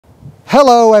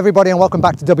Hello everybody and welcome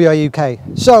back to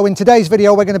WAUK. So in today's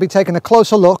video we're going to be taking a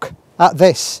closer look at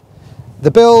this. The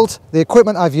build, the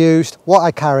equipment I've used, what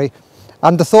I carry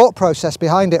and the thought process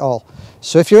behind it all.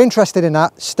 So if you're interested in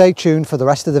that, stay tuned for the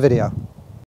rest of the video.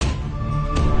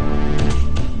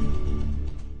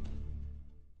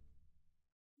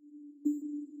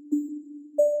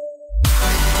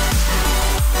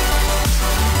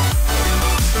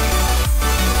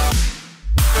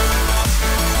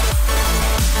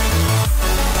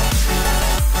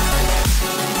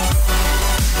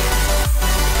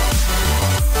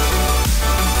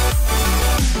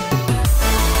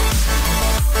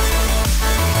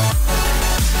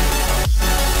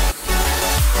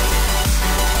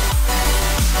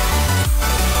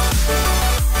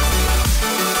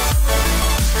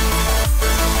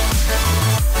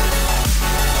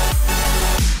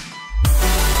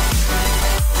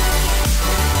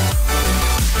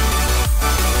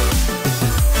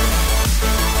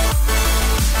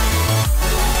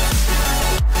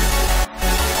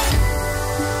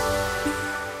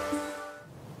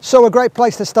 So a great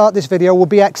place to start this video will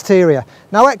be exterior.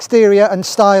 Now exterior and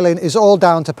styling is all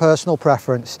down to personal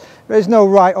preference. There is no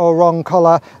right or wrong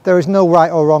colour, there is no right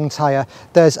or wrong tyre.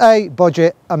 There's A,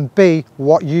 budget, and B,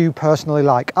 what you personally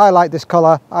like. I like this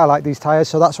colour, I like these tyres,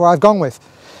 so that's where I've gone with.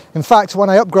 In fact, when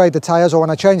I upgrade the tyres or when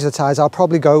I change the tyres, I'll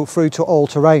probably go through to all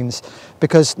terrains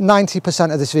because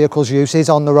 90% of this vehicle's use is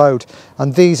on the road.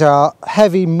 And these are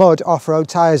heavy mud off-road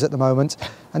tyres at the moment.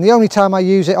 And the only time I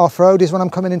use it off-road is when I'm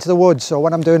coming into the woods or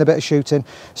when I'm doing a bit of shooting.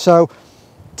 So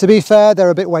to be fair,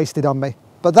 they're a bit wasted on me.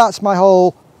 But that's my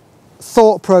whole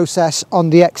thought process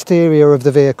on the exterior of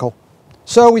the vehicle.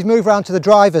 So we've moved around to the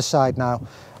driver's side now.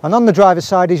 And on the driver's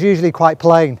side is usually quite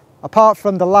plain. Apart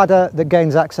from the ladder that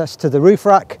gains access to the roof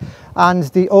rack and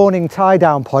the awning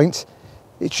tie-down point,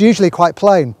 it's usually quite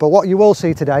plain. But what you will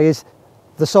see today is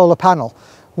the solar panel.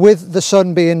 With the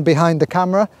sun being behind the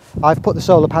camera, I've put the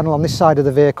solar panel on this side of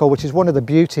the vehicle, which is one of the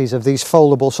beauties of these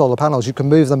foldable solar panels. You can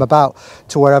move them about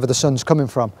to wherever the sun's coming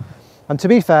from. And to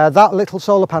be fair, that little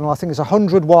solar panel, I think is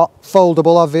 100 watt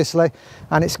foldable, obviously,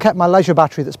 and it's kept my leisure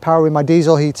battery that's powering my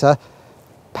diesel heater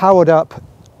powered up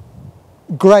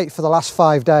great for the last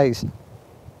 5 days.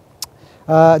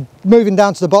 Moving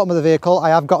down to the bottom of the vehicle, I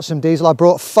have got some diesel. I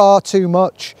brought far too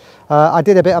much. I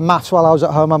did a bit of maths while I was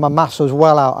at home and my maths was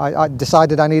well out. I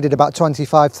decided I needed about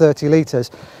 25-30 litres,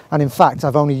 and in fact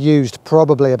I've only used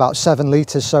probably about 7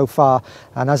 litres so far,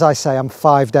 and as I say, I'm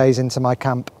 5 days into my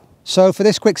camp. So for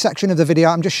this quick section of the video,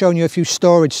 I'm just showing you a few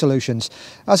storage solutions.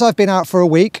 As I've been out for a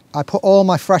week, I put all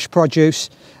my fresh produce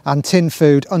and tinned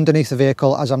food underneath the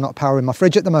vehicle as I'm not powering my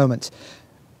fridge at the moment.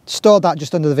 Stored that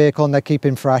just under the vehicle and they're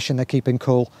keeping fresh and they're keeping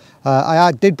cool.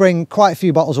 I did bring quite a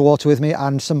few bottles of water with me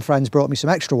and some friends brought me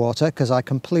some extra water because I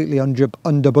completely under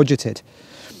budgeted.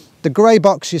 The grey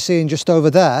box you're seeing just over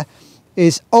there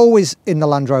is always in the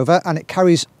Land Rover and it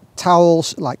carries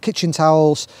towels like kitchen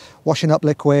towels, washing up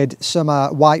liquid, some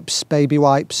wipes, baby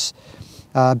wipes,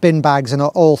 bin bags and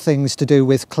all things to do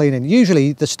with cleaning.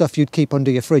 Usually the stuff you'd keep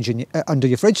under your fridge, under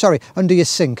your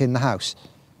sink in the house.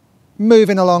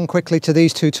 Moving along quickly to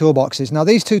these two toolboxes. Now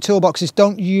these two toolboxes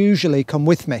don't usually come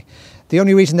with me. The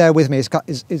only reason they're with me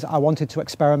is I wanted to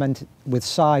experiment with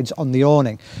sides on the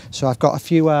awning. So I've got a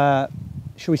few, shall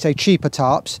we say, cheaper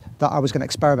tarps that I was going to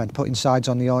experiment putting sides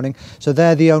on the awning. So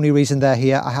they're the only reason they're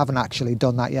here. I haven't actually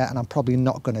done that yet and I'm probably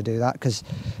not going to do that because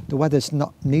the weather's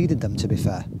not needed them, to be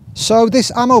fair. So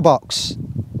this ammo box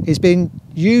is being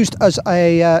used as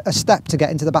a step to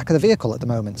get into the back of the vehicle at the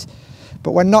moment.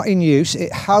 But when not in use,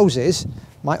 it houses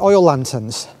my oil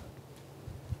lanterns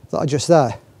that are just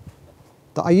there,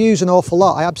 that I use an awful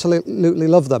lot. I absolutely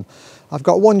love them. I've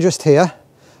got one just here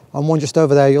and one just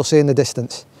over there, you'll see in the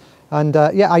distance. And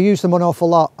yeah, I use them an awful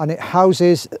lot and it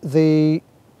houses the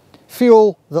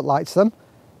fuel that lights them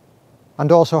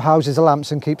and also houses the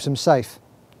lamps and keeps them safe.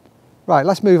 Right,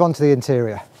 let's move on to the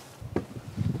interior.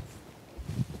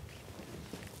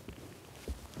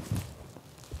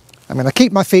 I'm going to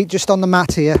keep my feet just on the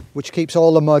mat here, which keeps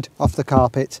all the mud off the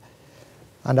carpet,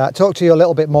 and talk to you a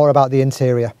little bit more about the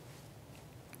interior.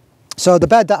 So the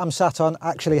bed that I'm sat on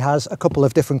actually has a couple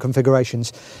of different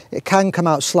configurations. It can come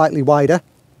out slightly wider,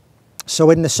 so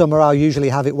in the summer I'll usually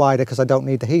have it wider because I don't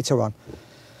need the heater on.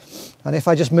 And if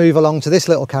I just move along to this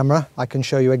little camera, I can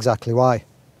show you exactly why.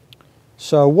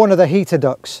 So one of the heater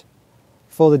ducts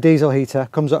for the diesel heater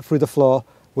comes up through the floor,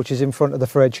 which is in front of the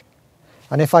fridge.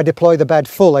 And if I deploy the bed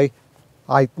fully,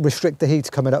 I restrict the heat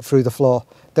coming up through the floor.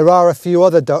 There are a few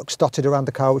other ducts dotted around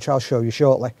the car, which I'll show you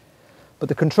shortly. But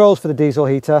the controls for the diesel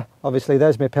heater, obviously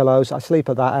there's my pillows, I sleep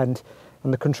at that end,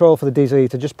 and the control for the diesel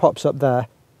heater just pops up there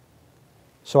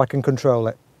so I can control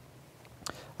it.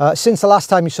 Since the last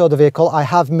time you saw the vehicle, I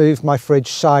have moved my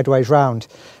fridge sideways round,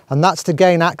 and that's to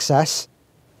gain access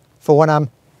for when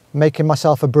I'm making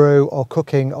myself a brew or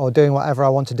cooking or doing whatever I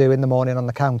want to do in the morning on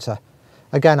the counter.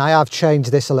 Again, I have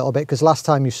changed this a little bit because last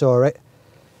time you saw it,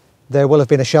 there will have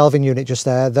been a shelving unit just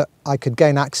there that I could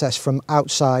gain access from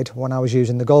outside when I was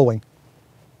using the gullwing.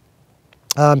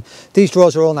 These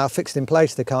drawers are all now fixed in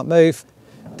place, they can't move.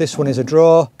 This one is a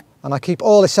drawer, and I keep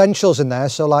all essentials in there,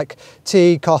 so like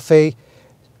tea, coffee,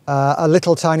 a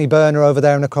little tiny burner over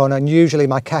there in the corner, and usually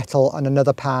my kettle and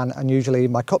another pan, and usually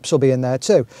my cups will be in there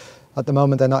too. At the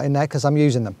moment they're not in there because I'm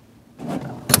using them.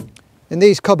 In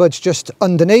these cupboards just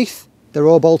underneath, they're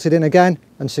all bolted in again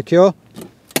and secure.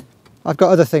 I've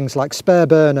got other things like spare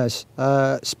burners,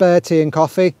 spare tea and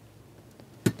coffee,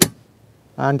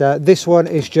 and this one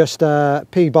is just a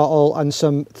pea bottle and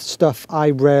some stuff I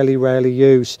rarely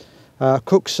use.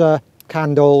 Cookser,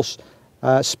 candles,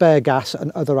 spare gas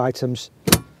and other items.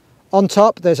 On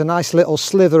top there's a nice little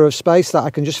slither of space that I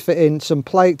can just fit in some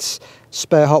plates,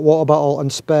 spare hot water bottle and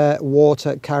spare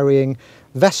water carrying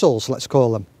vessels, let's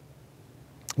call them.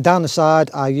 Down the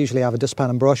side I usually have a dustpan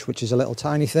and brush, which is a little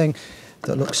tiny thing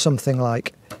that looks something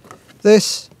like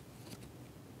this.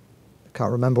 I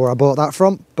can't remember where I bought that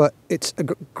from, but it's a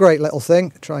great little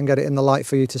thing. Try and get it in the light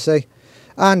for you to see.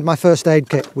 And my first aid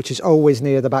kit, which is always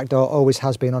near the back door, always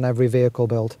has been on every vehicle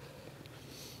build.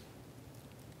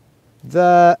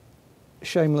 The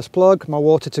shameless plug, my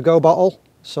water to go bottle,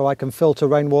 so I can filter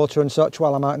rainwater and such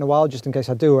while I'm out in the wild, just in case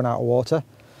I do run out of water.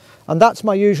 And that's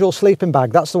my usual sleeping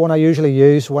bag. That's the one I usually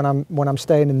use when I'm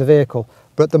staying in the vehicle.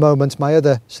 But at the moment my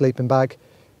other sleeping bag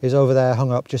is over there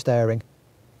hung up, just airing.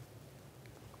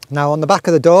 Now on the back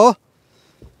of the door,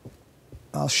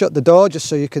 I'll shut the door just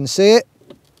so you can see it.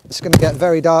 It's going to get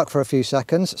very dark for a few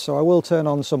seconds, so I will turn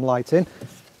on some lighting.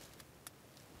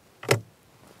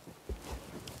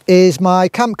 Is my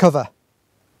camp cover.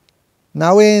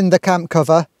 Now in the camp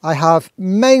cover I have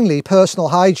mainly personal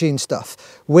hygiene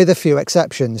stuff with a few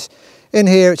exceptions. In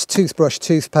here it's toothbrush,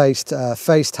 toothpaste,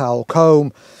 face towel,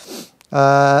 comb,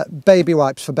 baby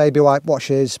wipes for baby wipe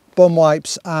washes, bum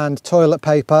wipes and toilet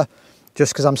paper,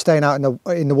 just because I'm staying out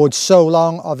in the woods so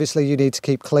long, obviously you need to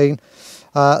keep clean.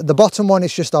 The bottom one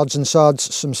is just odds and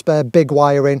sods, some spare big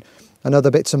wiring and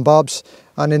other bits and bobs,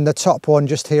 and in the top one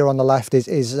just here on the left is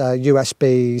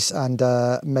USBs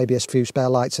and maybe a few spare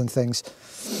lights and things.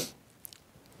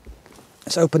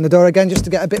 Let's open the door again just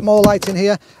to get a bit more light in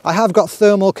here. I have got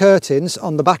thermal curtains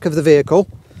on the back of the vehicle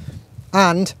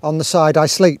and on the side I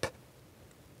sleep,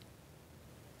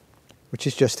 which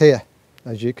is just here,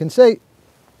 as you can see.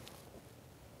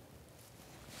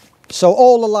 So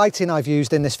all the lighting I've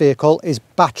used in this vehicle is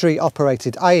battery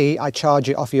operated, i.e. I charge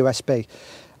it off USB.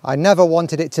 I never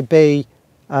wanted it to be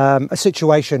a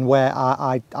situation where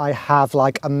I have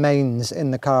like a mains in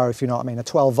the car, if you know what I mean, a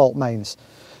 12 volt mains.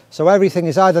 So everything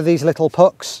is either these little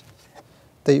pucks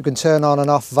that you can turn on and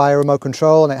off via remote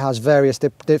control, and it has various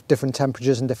different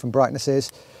temperatures and different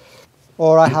brightnesses,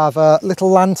 or I have little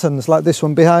lanterns like this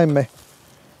one behind me.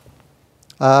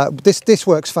 This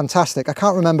works fantastic. I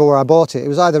can't remember where I bought it. It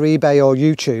was either eBay or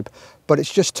YouTube, but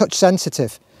it's just touch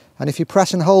sensitive. And if you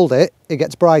press and hold it, it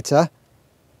gets brighter.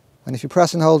 And if you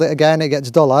press and hold it again, it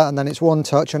gets duller, and then it's one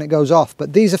touch and it goes off.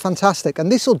 But these are fantastic,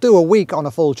 and this will do a week on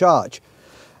a full charge.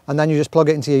 And then you just plug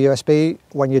it into your USB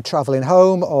when you're traveling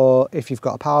home, or if you've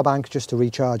got a power bank, just to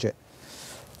recharge it.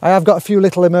 I have got a few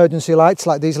little emergency lights,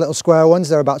 like these little square ones.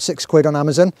 They're about £6 on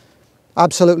Amazon.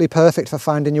 Absolutely perfect for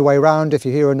finding your way around if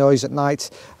you hear a noise at night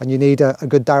and you need a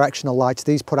good directional light.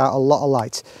 These put out a lot of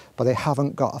light, but they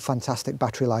haven't got a fantastic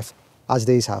battery life as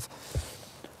these have.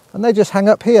 And they just hang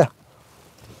up here.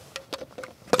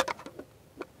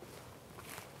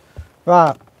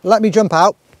 Right, let me jump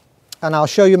out and I'll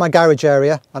show you my garage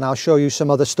area, and I'll show you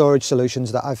some other storage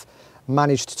solutions that I've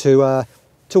managed to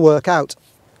work out.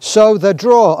 So the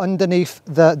drawer underneath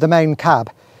the main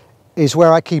cab is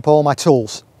where I keep all my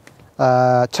tools.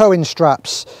 Towing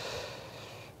straps,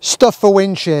 stuff for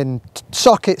winching,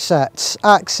 socket sets,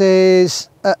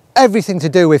 axes, everything to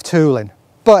do with tooling.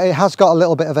 But it has got a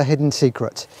little bit of a hidden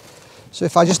secret. So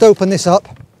if I just open this up,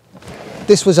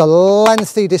 this was a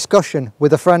lengthy discussion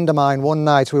with a friend of mine one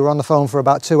night. We were on the phone for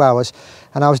about 2 hours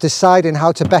and I was deciding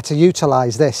how to better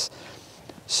utilise this.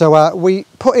 So we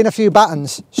put in a few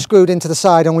battens screwed into the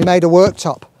side and we made a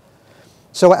worktop.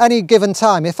 So at any given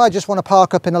time, if I just want to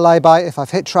park up in a lay-by, if I've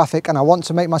hit traffic and I want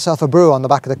to make myself a brew on the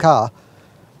back of the car,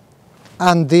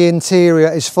 and the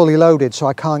interior is fully loaded so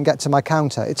I can't get to my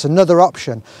counter, it's another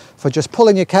option for just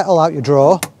pulling your kettle out your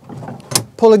drawer,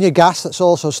 pulling your gas that's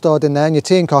also stored in there, and your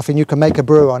tea and coffee, and you can make a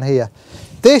brew on here.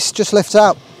 This just lifts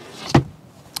out.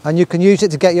 and you can use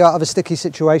it to get you out of a sticky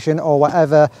situation or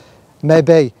whatever may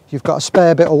be. You've got a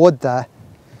spare bit of wood there.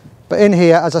 But in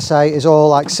here, as I say, is all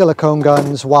like silicone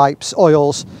guns, wipes,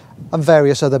 oils, and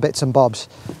various other bits and bobs.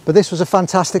 But this was a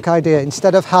fantastic idea.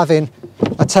 Instead of having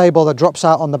a table that drops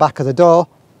out on the back of the door,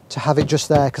 to have it just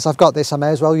there, because I've got this, I may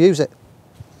as well use it.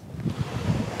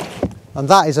 And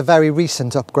that is a very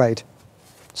recent upgrade.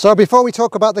 So before we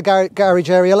talk about the garage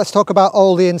area, let's talk about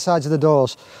all the insides of the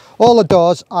doors. All the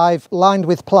doors I've lined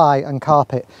with ply and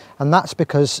carpet, and that's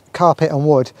because carpet and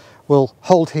wood will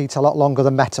hold heat a lot longer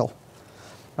than metal.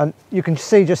 And you can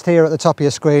see just here at the top of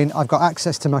your screen, I've got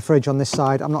access to my fridge on this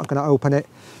side. I'm not going to open it,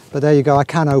 but there you go, I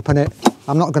can open it.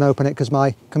 I'm not going to open it because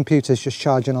my computer's just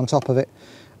charging on top of it,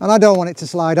 and I don't want it to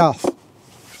slide off.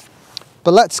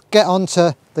 But let's get on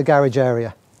to the garage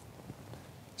area.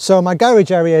 So my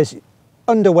garage area is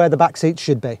under where the back seats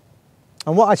should be.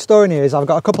 And what I store in here is I've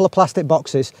got a couple of plastic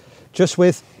boxes just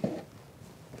with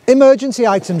emergency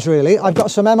items really. I've got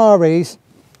some MREs,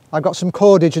 I've got some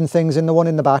cordage and things in the one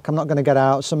in the back I'm not going to get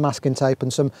out, some masking tape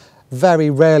and some very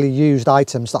rarely used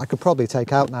items that I could probably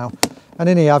take out now. And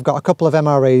in here I've got a couple of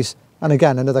MREs and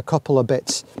again another couple of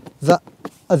bits that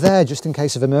are there just in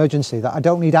case of emergency that I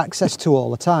don't need access to all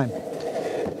the time.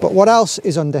 But what else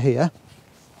is under here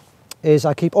is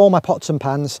I keep all my pots and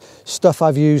pans, stuff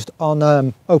I've used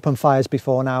on open fires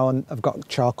before now, and I've got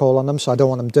charcoal on them, so I don't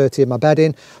want them dirty in my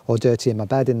bedding or dirty in my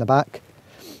bed in the back.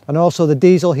 And also the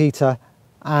diesel heater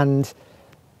and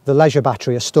the leisure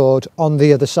battery are stored on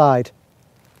the other side.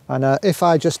 And if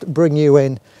I just bring you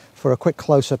in for a quick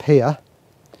close-up here,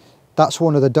 that's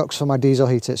one of the ducts for my diesel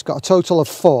heater. It's got a total of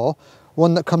 4,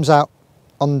 one that comes out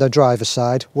on the driver's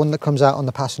side, one that comes out on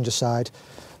the passenger side,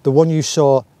 the one you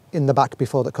saw in the back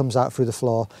before that comes out through the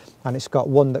floor, and it's got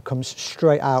one that comes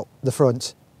straight out the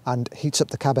front and heats up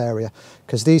the cab area,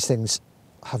 because these things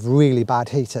have really bad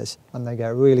heaters and they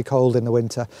get really cold in the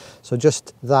winter. So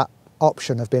just that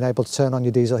option of being able to turn on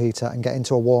your diesel heater and get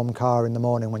into a warm car in the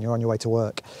morning when you're on your way to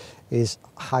work is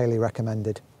highly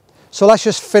recommended. So let's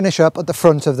just finish up at the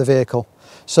front of the vehicle.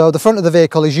 So the front of the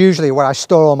vehicle is usually where I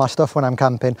store all my stuff when I'm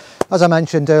camping. As I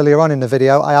mentioned earlier on in the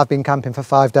video, I have been camping for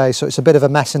 5 days, so it's a bit of a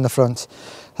mess in the front.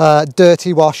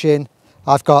 Dirty washing.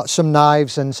 I've got some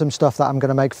knives and some stuff that I'm going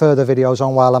to make further videos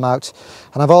on while I'm out.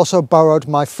 And I've also borrowed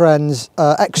my friend's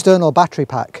external battery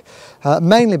pack,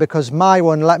 mainly because my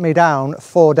one let me down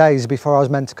 4 days before I was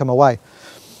meant to come away.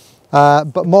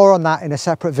 But more on that in a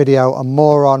separate video, and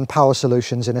more on power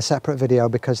solutions in a separate video,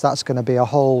 because that's going to be a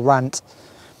whole rant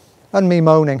and me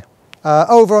moaning.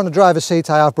 Over on the driver's seat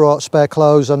I have brought spare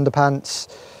clothes,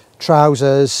 underpants,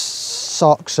 trousers,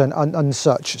 socks and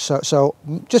such. So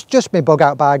just my bug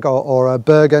out bag or a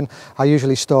Bergen I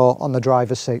usually store on the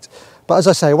driver's seat. But as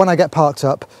I say, when I get parked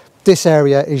up, this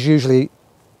area is usually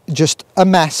just a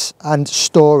mess and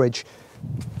storage.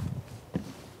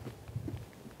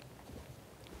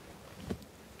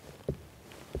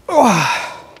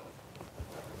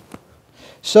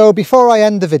 So before I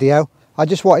end the video, I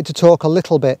just wanted to talk a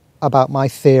little bit about my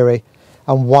theory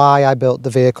and why I built the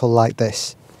vehicle like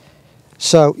this.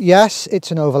 So yes,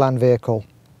 it's an overland vehicle,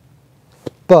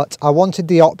 but I wanted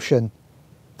the option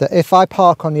that if I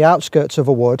park on the outskirts of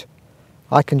a wood,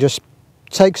 I can just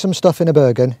take some stuff in a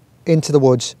Bergen into the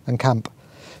woods and camp.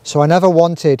 So I never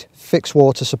wanted fixed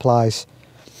water supplies,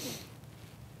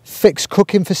 fixed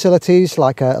cooking facilities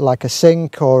like a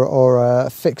sink or a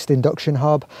fixed induction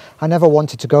hob. I never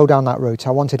wanted to go down that route.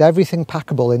 I wanted everything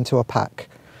packable into a pack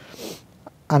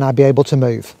and I'd be able to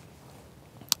move.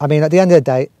 I mean, at the end of the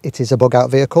day, it is a bug out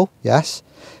vehicle, yes.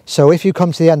 So if you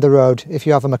come to the end of the road, if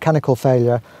you have a mechanical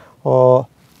failure or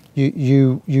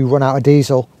you run out of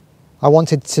diesel, I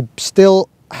wanted to still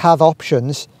have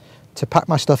options to pack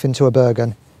my stuff into a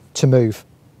Bergen to move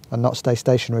and not stay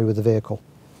stationary with the vehicle.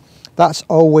 That's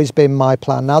always been my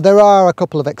plan. Now, there are a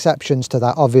couple of exceptions to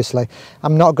that, obviously.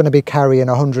 I'm not going to be carrying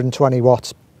a 120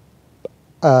 watt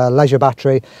leisure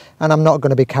battery, and I'm not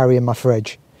going to be carrying my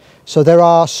fridge. So there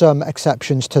are some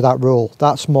exceptions to that rule.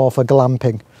 That's more for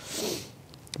glamping.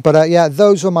 But yeah,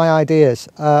 those were my ideas.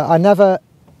 I never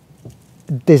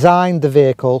designed the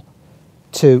vehicle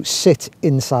to sit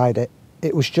inside it.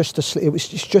 It was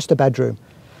just a bedroom.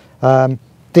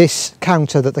 This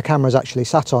counter that the camera's actually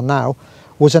sat on now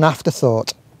was an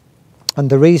afterthought, and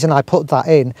the reason I put that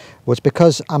in was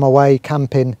because I'm away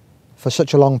camping for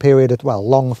such a long period of, well,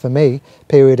 long for me,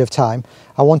 period of time.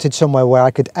 I wanted somewhere where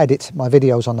I could edit my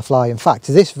videos on the fly. In fact,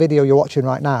 this video you're watching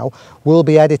right now will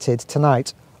be edited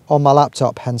tonight on my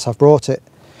laptop, hence I've brought it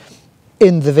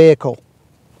in the vehicle,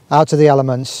 out of the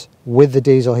elements with the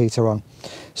diesel heater on.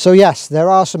 So yes, there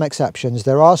are some exceptions,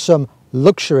 there are some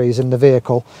luxuries in the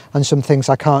vehicle and some things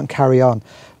I can't carry on.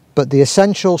 but the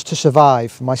essentials to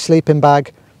survive, my sleeping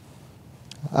bag,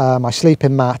 my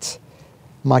sleeping mat,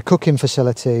 my cooking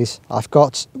facilities, I've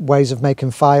got ways of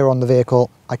making fire on the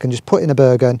vehicle. I can just put in a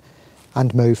burgan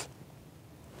and move.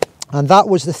 And that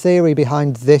was the theory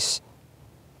behind this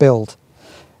build.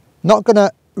 Not going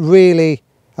to really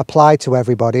apply to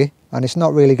everybody, and it's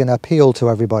not really going to appeal to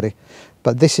everybody,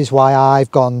 but this is why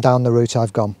I've gone down the route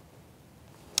I've gone.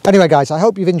 Anyway guys, I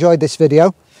hope you've enjoyed this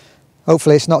video.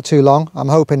 Hopefully it's not too long. I'm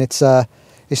hoping it's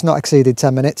not exceeded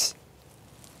 10 minutes.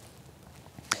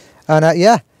 And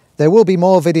yeah, there will be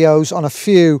more videos on a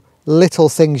few little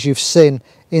things you've seen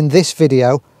in this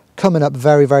video coming up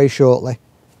very, very shortly.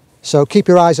 So keep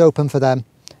your eyes open for them.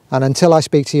 And until I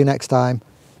speak to you next time,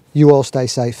 you all stay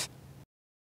safe.